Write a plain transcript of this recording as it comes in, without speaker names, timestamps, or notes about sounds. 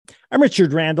I'm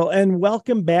Richard Randall, and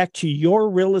welcome back to Your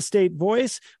Real Estate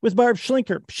Voice with Barb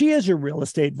Schlinker. She is your real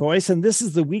estate voice, and this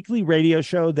is the weekly radio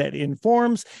show that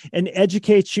informs and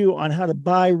educates you on how to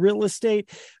buy real estate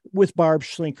with Barb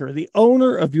Schlinker, the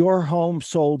owner of Your Home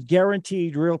Sold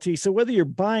Guaranteed Realty. So whether you're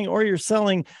buying or you're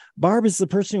selling, Barb is the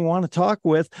person you want to talk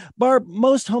with. Barb,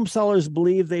 most home sellers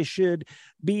believe they should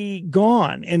be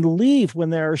gone and leave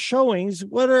when there are showings.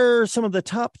 What are some of the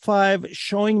top 5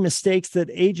 showing mistakes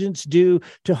that agents do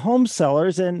to home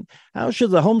sellers, and how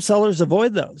should the home sellers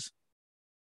avoid those?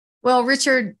 Well,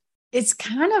 Richard, it's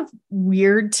kind of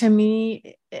weird to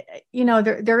me.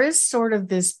 There is sort of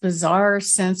this bizarre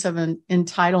sense of an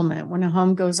entitlement when a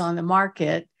home goes on the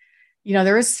market.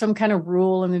 There is some kind of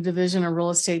rule in the Division of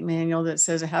Real Estate Manual that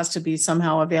says it has to be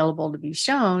somehow available to be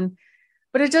shown.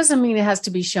 But it doesn't mean it has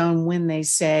to be shown when they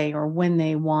say or when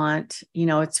they want.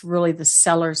 It's really the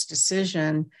seller's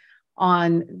decision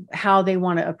on how they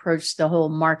want to approach the whole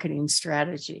marketing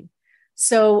strategy.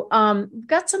 So we've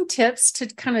got some tips to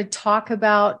kind of talk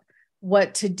about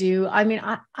what to do. I mean,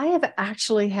 I have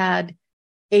actually had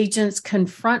agents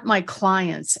confront my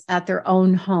clients at their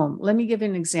own home. Let me give you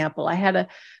an example. I had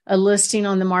a listing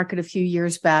on the market a few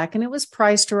years back, and it was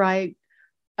priced right.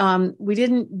 We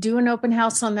didn't do an open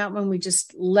house on that one. We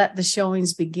just let the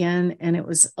showings begin, and it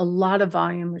was a lot of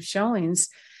volume of showings.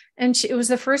 And it was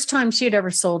the first time she had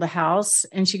ever sold a house.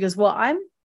 And she goes, well, I'm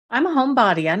a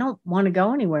homebody. I don't want to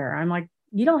go anywhere. I'm like,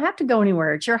 you don't have to go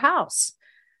anywhere. It's your house.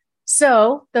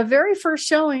 So the very first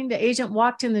showing, the agent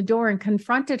walked in the door and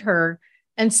confronted her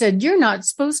and said, you're not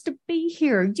supposed to be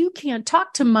here. You can't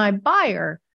talk to my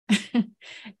buyer.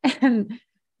 And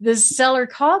the seller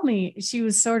called me. She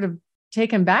was sort of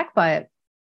taken back by it.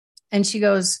 And she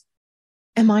goes,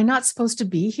 am I not supposed to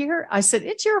be here? I said,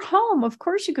 it's your home. Of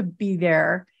course you could be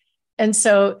there. And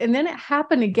then it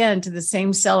happened again to the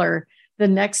same seller. The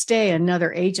next day,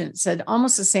 another agent said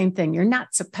almost the same thing. You're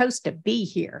not supposed to be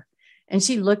here. And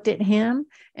she looked at him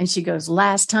and she goes,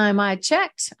 last time I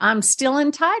checked, I'm still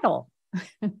entitled.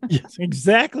 Yes,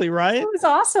 exactly right. It was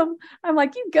awesome. I'm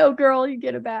like, you go, girl, you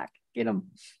get it back, get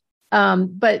them.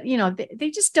 But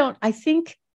they just don't. I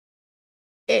think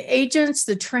agents,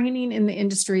 the training in the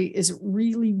industry is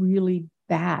really, really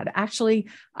bad. Actually,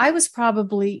 I was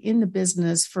probably in the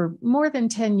business for more than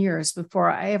 10 years before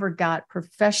I ever got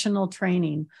professional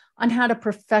training on how to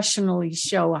professionally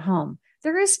show a home.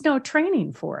 There is no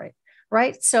training for it,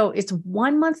 right? So it's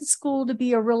 1 month of school to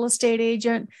be a real estate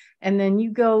agent. And then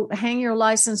you go hang your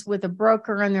license with a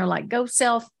broker and they're like, go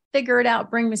sell, figure it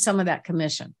out, bring me some of that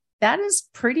commission. That is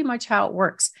pretty much how it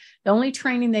works. The only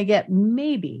training they get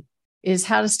maybe is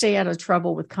how to stay out of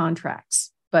trouble with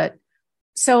contracts. But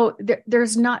so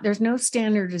there's no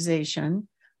standardization.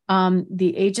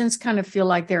 The agents kind of feel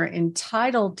like they're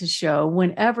entitled to show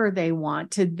whenever they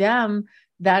want. To them,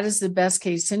 that is the best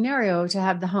case scenario, to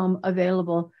have the home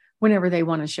available whenever they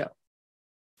want to show.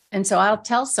 And so I'll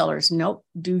tell sellers, nope,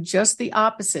 do just the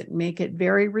opposite. Make it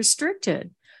very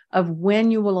restricted of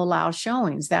when you will allow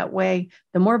showings. That way,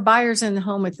 the more buyers in the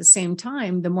home at the same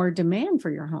time, the more demand for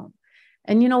your home.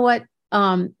 And you know what?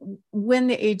 When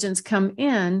the agents come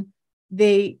in,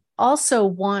 they also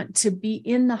want to be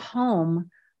in the home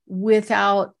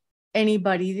without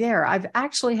anybody there. I've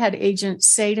actually had agents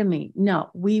say to me, no,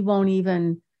 we won't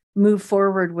even move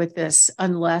forward with this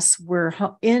unless we're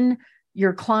in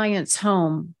your client's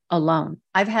home alone.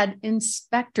 I've had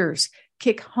inspectors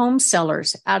kick home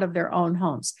sellers out of their own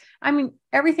homes. I mean,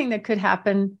 everything that could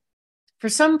happen for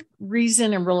some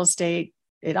reason in real estate,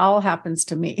 it all happens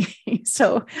to me.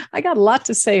 So I got a lot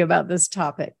to say about this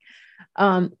topic.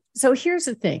 So here's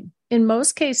the thing. In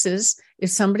most cases, if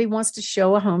somebody wants to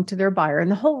show a home to their buyer, and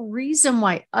the whole reason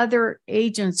why other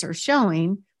agents are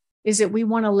showing is that we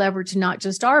want to leverage not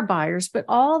just our buyers, but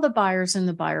all the buyers in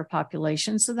the buyer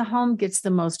population, so the home gets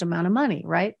the most amount of money,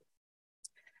 right?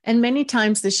 And many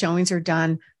times the showings are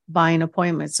done by an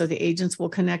appointment. So the agents will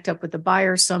connect up with the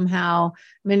buyer somehow.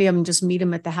 Many of them just meet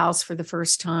them at the house for the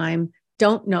first time,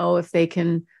 don't know if they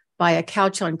can buy a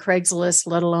couch on Craigslist,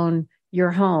 let alone your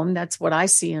home. That's what I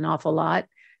see an awful lot.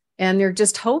 And they're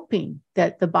just hoping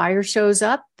that the buyer shows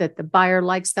up, that the buyer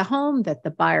likes the home, that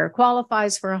the buyer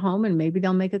qualifies for a home, and maybe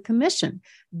they'll make a commission.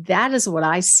 That is what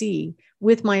I see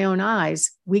with my own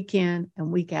eyes, week in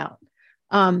and week out.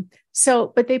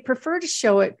 But they prefer to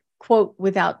show it, quote,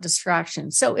 without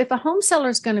distraction. So if a home seller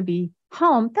is going to be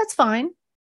home, that's fine.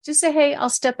 Just say, hey, I'll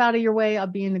step out of your way. I'll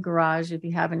be in the garage if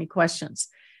you have any questions.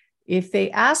 If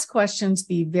they ask questions,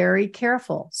 be very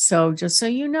careful. So just so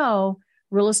you know,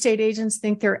 real estate agents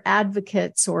think they're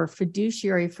advocates or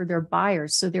fiduciary for their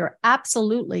buyers. So they're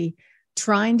absolutely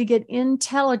trying to get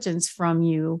intelligence from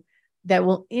you that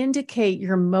will indicate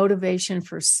your motivation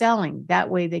for selling. That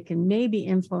way they can maybe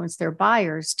influence their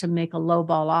buyers to make a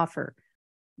lowball offer.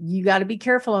 You got to be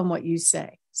careful on what you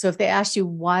say. So if they ask you,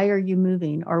 why are you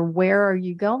moving or where are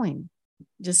you going?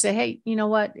 Just say, hey, you know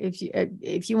what?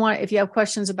 If you have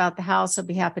questions about the house, I'll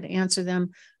be happy to answer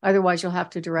them. Otherwise, you'll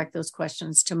have to direct those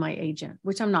questions to my agent,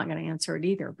 which I'm not going to answer it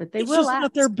either, but it's will just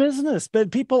not their business.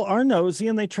 But people are nosy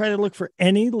and they try to look for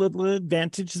any little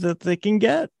advantage that they can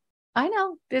get. I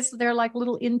know they're like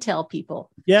little intel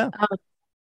people. Yeah.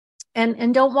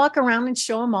 And don't walk around and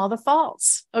show them all the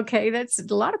faults. Okay. That's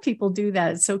a lot of people do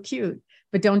that. It's so cute,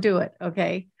 but don't do it.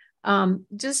 Okay.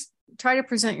 Just try to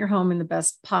present your home in the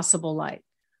best possible light.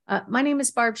 My name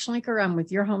is Barb Schlinker. I'm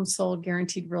with Your Home Sold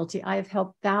Guaranteed Realty. I have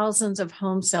helped thousands of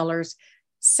home sellers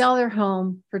sell their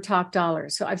home for top dollar.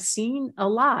 So I've seen a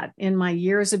lot in my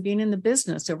years of being in the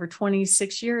business, over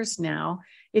 26 years now.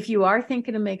 If you are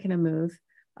thinking of making a move,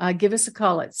 give us a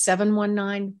call at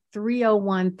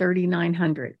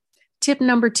 719-301-3900. Tip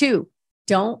number 2,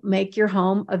 don't make your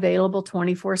home available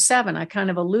 24/7. I kind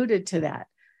of alluded to that.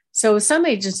 So some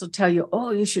agents will tell you,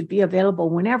 oh, you should be available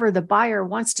whenever the buyer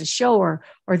wants to show or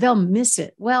they'll miss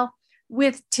it. Well,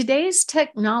 with today's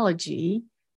technology,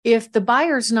 if the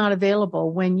buyer's not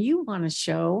available when you want to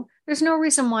show, there's no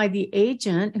reason why the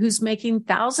agent who's making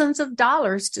thousands of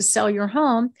dollars to sell your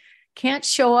home can't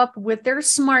show up with their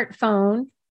smartphone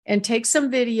and take some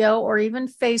video or even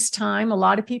FaceTime. A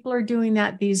lot of people are doing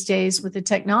that these days with the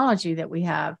technology that we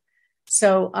have.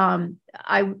 So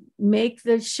I make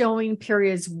the showing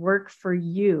periods work for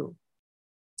you.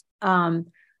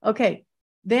 Okay,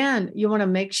 then you want to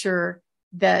make sure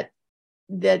that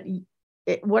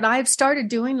what I've started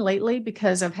doing lately,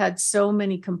 because I've had so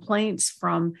many complaints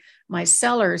from my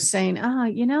sellers saying,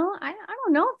 I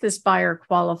don't know if this buyer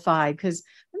qualified, because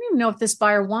I don't even know if this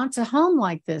buyer wants a home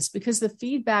like this, because the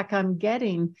feedback I'm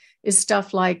getting is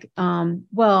stuff like,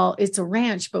 well, it's a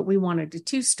ranch, but we wanted a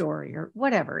 2-story or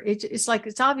whatever. It's like,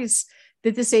 it's obvious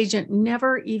that this agent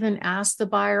never even asked the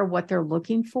buyer what they're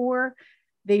looking for.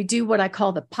 They do what I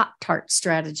call the Pop-Tart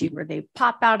strategy, where they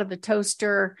pop out of the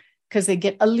toaster because they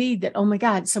get a lead that, oh my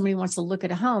God, somebody wants to look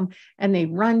at a home, and they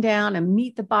run down and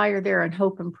meet the buyer there and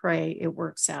hope and pray it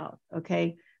works out.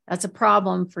 Okay. That's a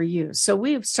problem for you. So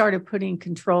we've started putting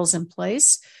controls in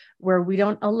place where we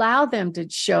don't allow them to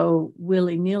show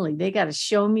willy-nilly. They got to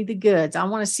show me the goods. I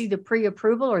want to see the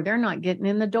pre-approval or they're not getting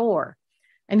in the door.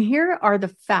 And here are the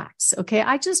facts. Okay.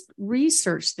 I just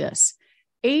researched this.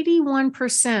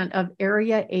 81% of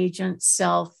area agents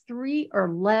sell 3 or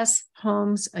less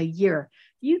homes a year.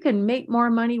 You can make more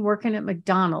money working at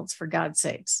McDonald's, for God's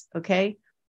sakes. Okay.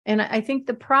 And I think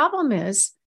the problem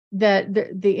is that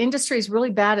the industry is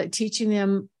really bad at teaching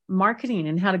them marketing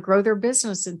and how to grow their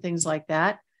business and things like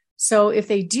that. So if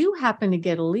they do happen to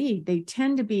get a lead, they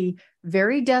tend to be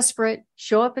very desperate,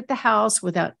 show up at the house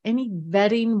without any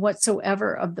vetting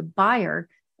whatsoever of the buyer.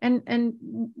 And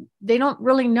they don't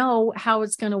really know how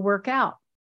it's going to work out.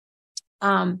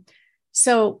 And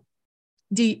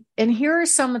here are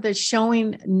some of the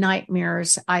showing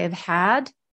nightmares I have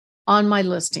had on my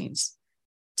listings.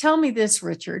 Tell me this,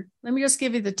 Richard. Let me just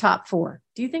give you the top 4.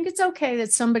 Do you think it's okay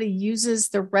that somebody uses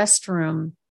the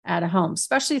restroom at a home,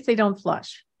 especially if they don't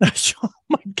flush? Oh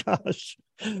my gosh.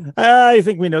 I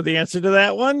think we know the answer to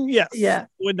that one. Yes. Yeah.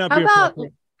 Would not be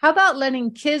appropriate. How about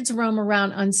letting kids roam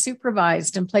around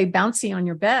unsupervised and play bouncy on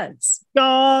your beds?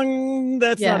 Dong.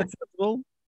 That's not acceptable.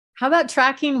 How about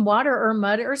tracking water or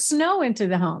mud or snow into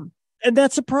the home? And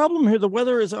that's a problem here. The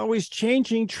weather is always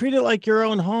changing. Treat it like your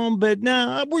own home, but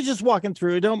no, we're just walking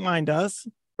through. Don't mind us.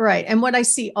 Right. And what I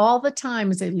see all the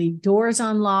time is they leave doors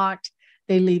unlocked.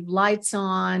 They leave lights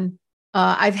on.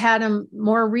 I've had them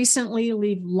more recently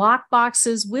leave lock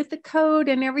boxes with the code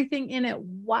and everything in it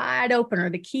wide open,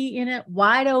 or the key in it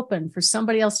wide open for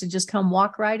somebody else to just come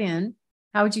walk right in.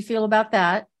 How would you feel about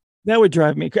that? That would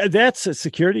drive me. That's a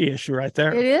security issue right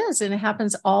there. It is. And it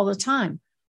happens all the time.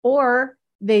 Or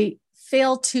they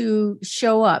fail to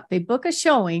show up. They book a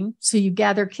showing. So you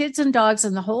gather kids and dogs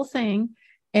and the whole thing,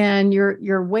 and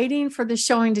you're waiting for the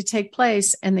showing to take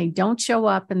place, and they don't show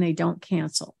up and they don't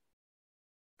cancel.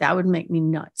 That would make me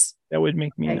nuts. That would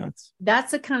make me nuts.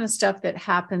 That's the kind of stuff that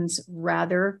happens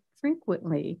rather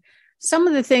frequently. Some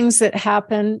of the things that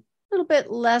happen a little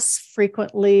bit less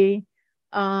frequently.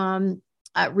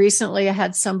 Recently, I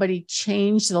had somebody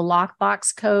change the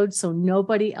lockbox code so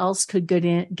nobody else could get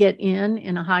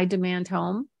in a high demand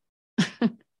home.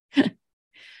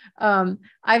 I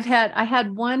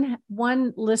had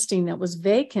one listing that was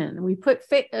vacant. We put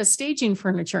staging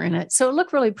furniture in it, so it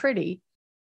looked really pretty.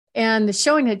 And the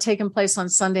showing had taken place on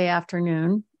Sunday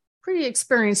afternoon. pretty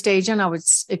experienced agent. I would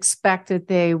expect that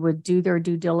they would do their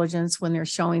due diligence when they're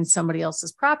showing somebody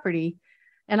else's property.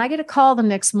 And I get a call the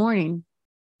next morning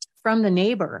from the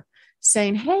neighbor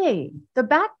saying, hey, the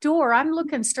back door, I'm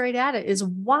looking straight at it, is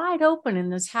wide open in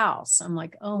this house. I'm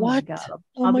like, oh my God,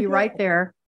 I'll be right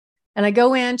there. And I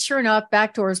go in, sure enough,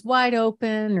 back door is wide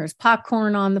open. There's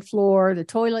popcorn on the floor. The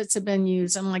toilets have been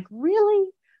used. I'm like, really?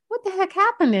 What the heck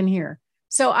happened in here?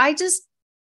 So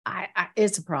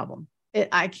it's a problem.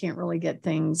 I can't really get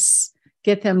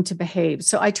them to behave.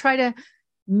 So I try to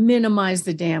minimize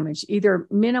the damage, either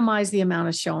minimize the amount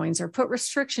of showings or put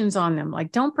restrictions on them.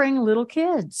 Like, don't bring little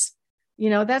kids.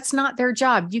 That's not their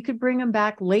job. You could bring them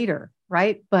back later,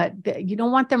 right? But you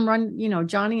don't want them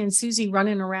Johnny and Susie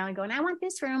running around going, I want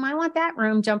this room, I want that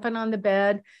room, jumping on the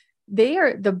bed.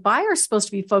 The buyer's supposed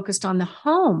to be focused on the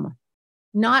home,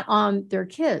 not on their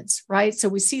kids, right? So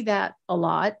we see that a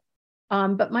lot.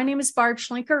 But my name is Barb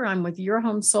Schlinker. I'm with Your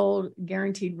Home Sold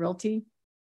Guaranteed Realty.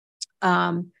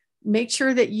 Make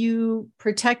sure that you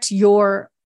protect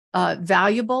your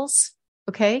valuables,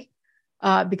 okay?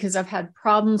 Because I've had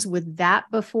problems with that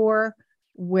before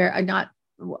where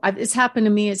it's happened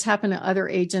to me. It's happened to other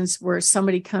agents where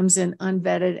somebody comes in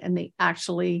unvetted and they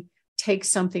actually take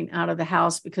something out of the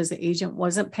house because the agent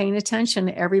wasn't paying attention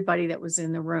to everybody that was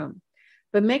in the room.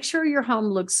 But make sure your home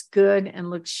looks good and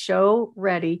looks show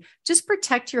ready. Just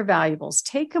protect your valuables.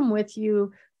 Take them with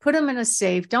you. Put them in a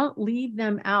safe. Don't leave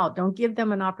them out. Don't give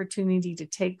them an opportunity to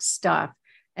take stuff.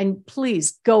 And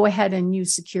please go ahead and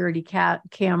use security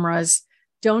cameras.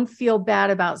 Don't feel bad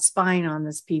about spying on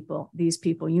these people.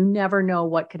 You never know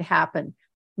what could happen.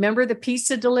 Remember the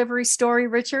pizza delivery story,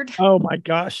 Richard? Oh my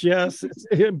gosh, yes. It's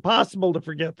impossible to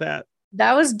forget that.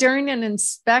 That was during an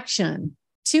inspection.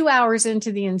 2 hours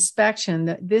into the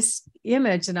inspection, this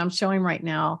image that I'm showing right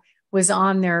now was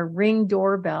on their Ring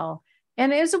doorbell.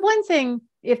 And it was one thing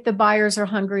if the buyers are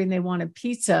hungry and they want a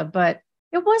pizza, but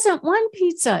it wasn't one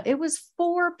pizza. It was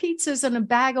 4 pizzas and a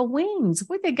bag of wings.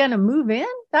 Were they going to move in?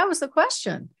 That was the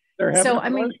question.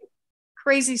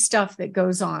 Crazy stuff that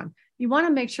goes on. You want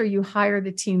to make sure you hire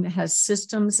the team that has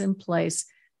systems in place,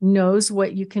 knows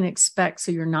what you can expect,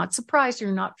 so you're not surprised,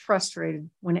 you're not frustrated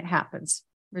when it happens.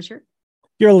 Richard?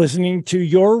 You're listening to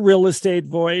Your Real Estate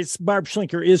Voice. Barb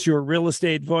Schlinker is your real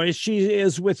estate voice. She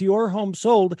is with Your Home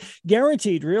Sold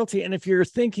Guaranteed Realty. And if you're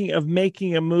thinking of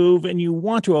making a move and you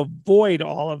want to avoid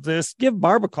all of this, give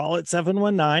Barb a call at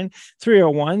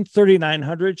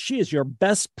 719-301-3900. She is your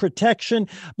best protection.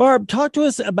 Barb, talk to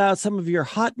us about some of your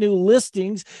hot new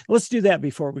listings. Let's do that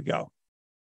before we go.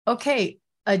 Okay.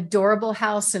 Adorable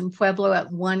house in Pueblo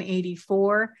at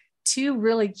 184. 2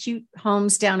 really cute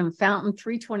homes down in Fountain,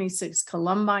 326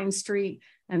 Columbine Street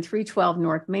and 312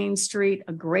 North Main Street.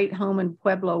 A great home in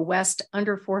Pueblo West,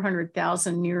 under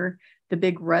 $400,000 near the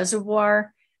big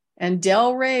reservoir. And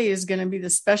Del Rey is going to be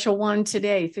the special one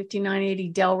today. 5980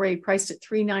 Del Rey, priced at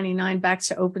 $399, back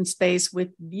to open space with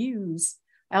views.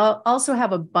 I'll also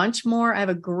have a bunch more. I have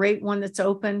a great one that's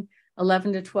open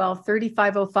 11 to 12,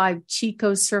 3505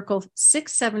 Chico Circle,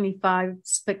 675,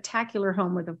 spectacular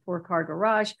home with a 4-car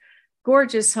garage.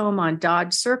 Gorgeous home on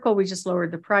Dodge Circle. We just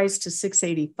lowered the price to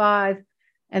 $685.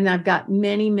 And I've got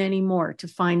many, many more. To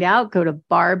find out, go to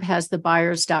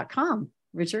barbhasthebuyers.com.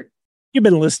 Richard? You've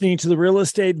been listening to the Real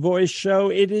Estate Voice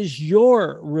Show. It is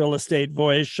your Real Estate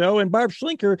Voice Show, and Barb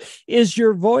Schlinker is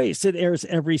your voice. It airs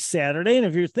every Saturday, and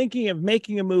if you're thinking of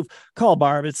making a move, call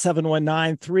Barb at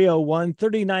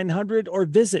 719-301-3900 or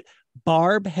visit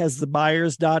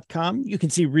barbhasthebuyers.com. You can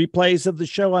see replays of the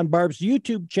show on Barb's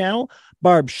YouTube channel,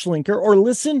 Barb Schlinker, or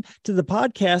listen to the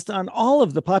podcast on all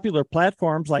of the popular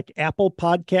platforms like Apple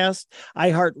Podcasts,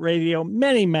 iHeartRadio,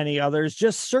 many, many others.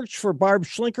 Just search for Barb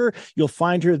Schlinker. You'll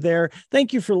find her there.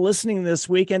 Thank you for listening this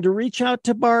week. And to reach out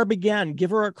to Barb again,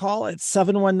 give her a call at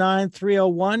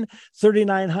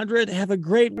 719-301-3900. Have a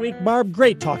great week, Barb.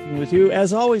 Great talking with you.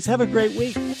 As always, have a great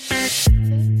week.